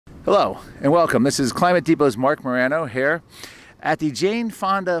Hello and welcome. This is Climate Depot's Marc Morano here at the Jane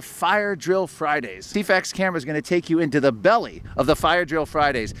Fonda Fire Drill Fridays. CFACT's camera is going to take you into the belly of the Fire Drill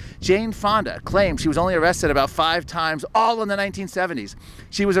Fridays. Jane Fonda claimed she was only arrested about 5 times, all in the 1970s.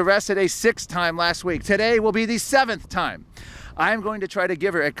 She was arrested a 6th time last week. Today will be the 7th time. I'm going to try to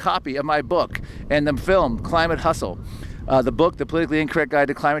give her a copy of my book and the film Climate Hustle. The book, The Politically Incorrect Guide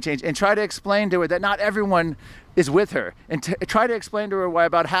to Climate Change, and try to explain to her that not everyone is with her, and try to explain to her why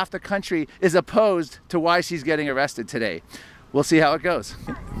about half the country is opposed to why she's getting arrested today. We'll see how it goes.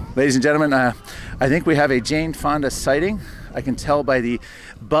 Ladies and gentlemen, I think we have a Jane Fonda sighting. I can tell by the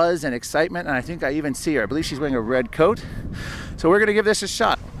buzz and excitement, and I think I even see her. I believe she's wearing a red coat. So we're gonna give this a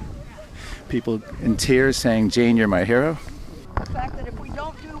shot. People in tears saying, "Jane, you're my hero." The fact that if we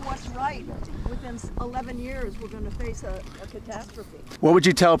don't do what's right, within 11 years, we're going to face a catastrophe. What would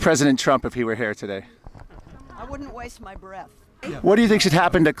you tell President Trump if he were here today? I wouldn't waste my breath. What do you think should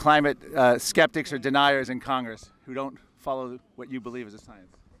happen to climate skeptics or deniers in Congress who don't follow what you believe is a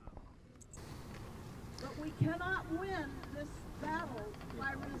science? But we cannot win this battle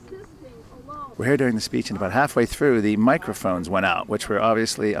by resisting alone. We're here during the speech, and about halfway through, the microphones went out, which were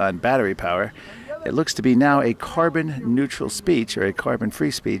obviously on battery power. It looks to be now a carbon-neutral speech, or a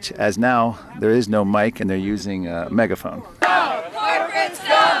carbon-free speech, as now there is no mic and they're using a megaphone. Corporate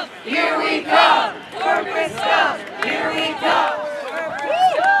scum, here we come! Corporate scum, here we come! Corporate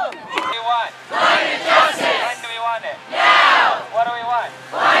scum! What do we want? Climate justice! When do we want it? Now! What do we want?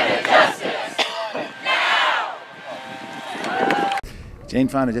 Climate justice! Now! Jane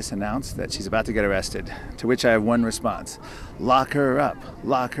Fonda just announced that she's about to get arrested, to which I have one response: lock her up,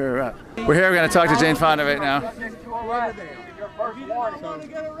 lock her up. We're here, we're going to talk to Jane Fonda right now.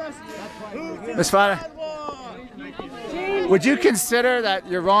 Ms. Fonda, would you consider that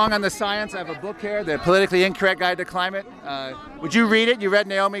you're wrong on the science? I have a book here, The Politically Incorrect Guide to Climate. Would you read it? You read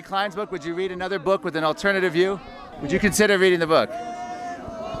Naomi Klein's book. Would you read another book with an alternative view? Would you consider reading the book?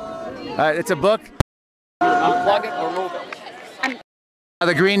 It's a book. Unplug it or move it.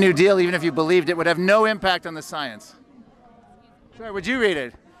 The Green New Deal, even if you believed it, would have no impact on the science. Sure, would you read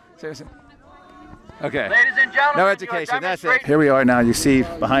it? Seriously? Okay. Ladies and gentlemen, no education, that's it. Here we are now. You see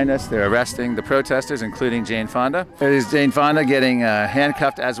behind us, they're arresting the protesters, including Jane Fonda. There is Jane Fonda getting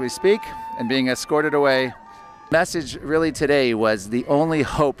handcuffed as we speak and being escorted away. The message really today was the only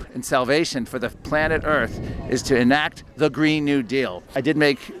hope and salvation for the planet Earth is to enact the Green New Deal.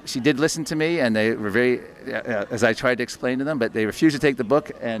 She did listen to me, and they were very, as I tried to explain to them, but they refused to take the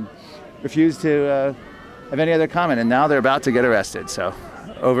book and refused to have any other comment, and now they're about to get arrested, so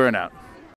over and out.